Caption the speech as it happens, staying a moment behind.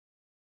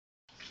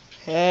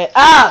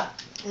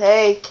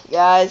Hey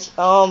guys,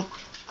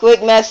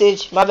 quick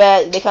message. My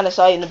bad, they kind of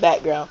saw you in the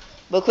background,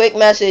 but quick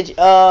message.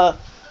 Okay,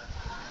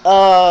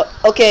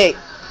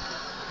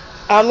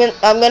 I'm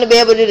gonna be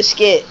able to do the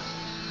skit.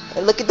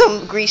 And look at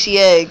them greasy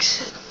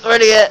eggs. Where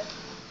they at?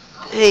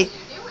 Hey,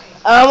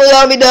 I'm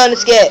gonna be done the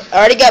skit. I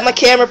already got my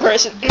camera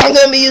person. I'm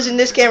gonna be using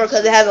this camera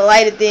because it has a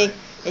lighted thing,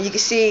 and you can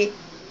see.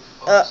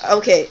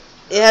 Okay,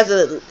 it has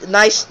a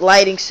nice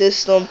lighting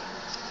system,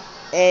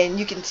 and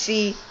you can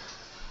see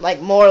like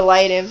more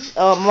lighting.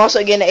 I'm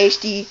also getting an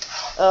HD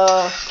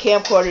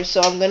camcorder,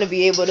 so I'm gonna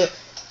be able to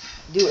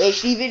do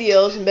HD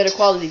videos and better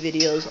quality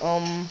videos.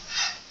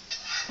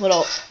 What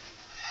else?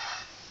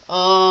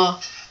 I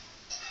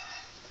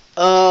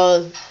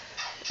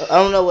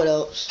don't know what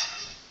else.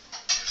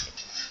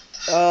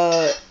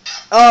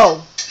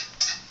 Oh,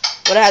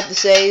 what I have to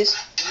say is,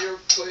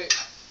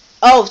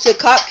 to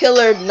Cop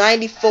Killer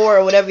 94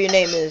 or whatever your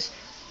name is.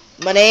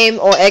 My name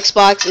on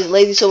Xbox is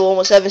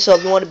LazySilver117, so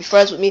if you want to be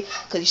friends with me,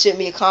 because you sent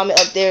me a comment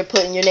up there,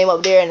 putting your name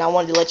up there, and I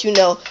wanted to let you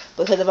know,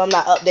 because if I'm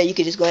not up there, you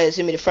can just go ahead and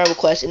send me the friend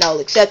request, and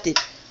I'll accept it.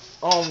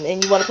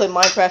 And you want to play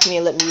Minecraft with me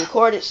and let me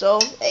record it, so,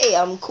 hey,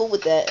 I'm cool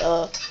with that.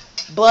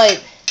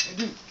 But,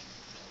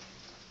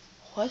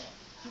 what?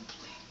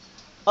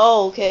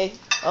 Oh, okay.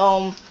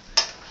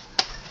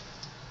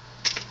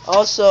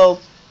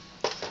 Also,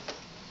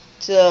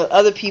 to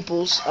other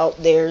people's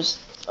out there's,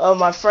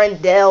 my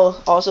friend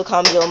Dell also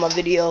commented on my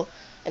video,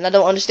 and I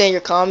don't understand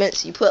your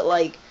comments. You put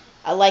like,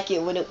 I like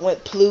it when it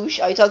went ploosh.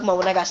 Are you talking about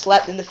when I got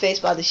slapped in the face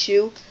by the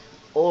shoe?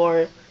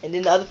 Or, and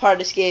then the other part of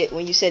the skit,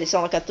 when you said it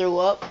sounded like I threw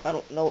up. I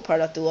don't know what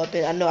part I threw up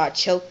in. I know I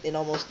choked and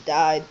almost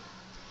died.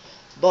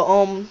 But,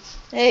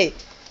 hey,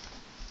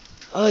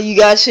 you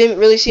guys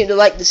really seem to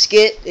like the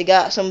skit. It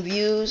got some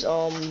views,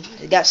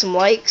 it got some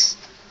likes.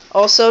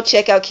 Also,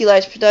 check out Key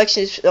Lights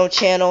Productions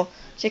channel.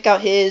 Check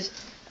out his,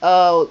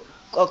 a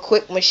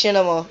quick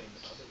machinima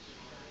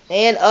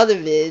and other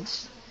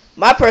vids.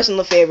 My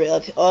personal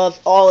favorite of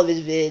all of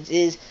his vids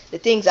is the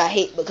things I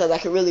hate, because I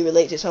can really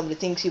relate to some of the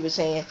things he was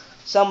saying.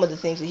 Some of the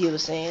things that he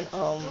was saying.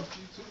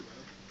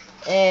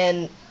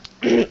 And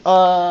we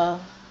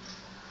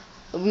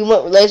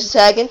went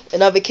Lazertagging,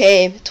 and I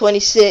became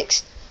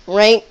 26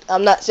 ranked.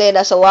 I'm not saying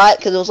that's a lot,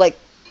 because it was like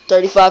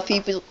 35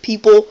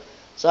 people.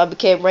 So I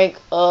became ranked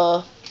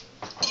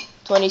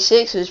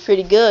 26. It's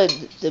pretty good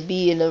to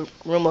be in a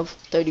room of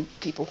 30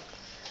 people.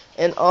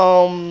 And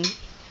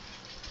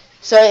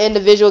certain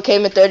individual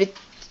came in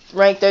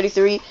ranked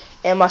 33,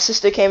 and my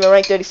sister came in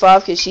ranked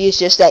 35 because she is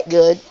just that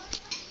good.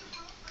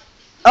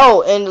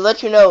 Oh, and to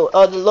let you know,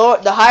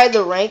 the higher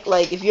the rank,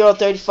 like if you're on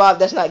 35,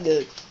 that's not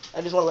good.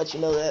 I just want to let you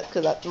know that,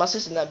 because my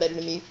sister's not better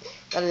than me,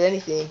 not at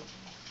anything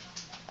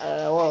I don't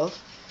know of.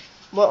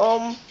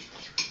 But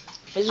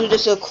this was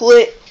just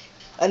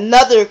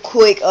another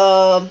quick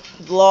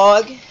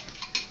vlog,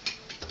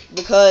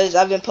 because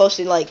I've been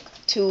posting like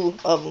 2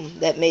 of them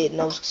that made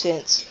no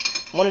sense.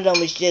 One of them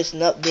was just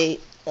an update,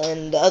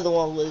 and the other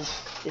one was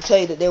to tell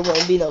you that there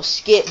wouldn't be no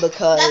skit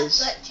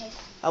because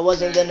I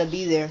wasn't gonna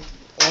be there.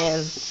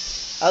 And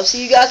I'll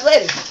see you guys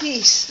later.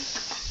 Peace.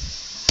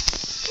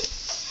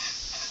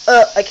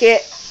 I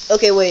can't.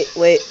 Okay, wait.